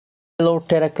Hello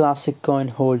Terra Classic coin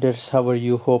holders, how are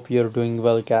you? Hope you're doing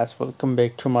well guys. Welcome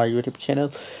back to my YouTube channel.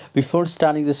 Before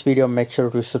starting this video, make sure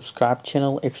to subscribe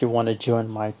channel. If you want to join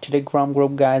my Telegram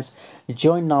group guys,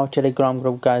 join now Telegram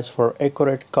group guys for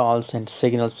accurate calls and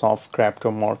signals of crypto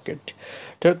market.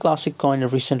 Terra Classic coin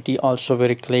recently also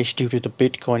very crashed due to the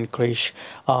Bitcoin crash.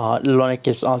 Lunc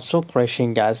is also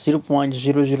crashing guys.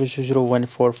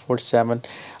 0.00001447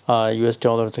 US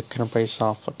dollar the current price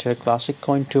of Terra Classic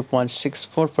coin.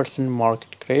 2.64%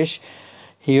 market crash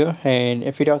here. And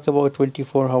if we talk about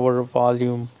 24-hour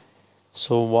volume,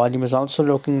 so volume is also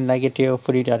looking negative.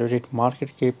 Fully diluted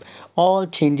market cap, all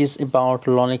changes about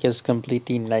Lunc is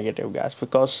completely negative guys,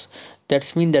 because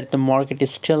that's mean that the market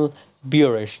is still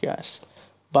bearish guys,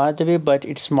 by the way, but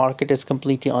its market is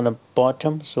completely on a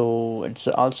bottom, so it's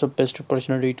also best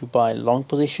opportunity to buy long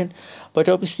position. But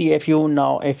obviously if you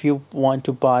want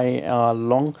to buy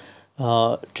long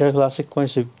Terra Classic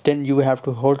coins, then you have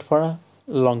to hold for a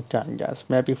long time guys,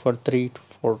 maybe for 3 to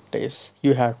 4 days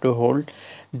you have to hold,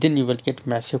 then you will get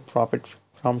massive profit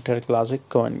from Terra Classic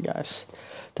coin guys.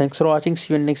 Thanks for watching,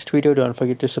 see you in next video. Don't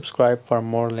forget to subscribe for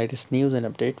more latest news and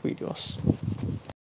update videos.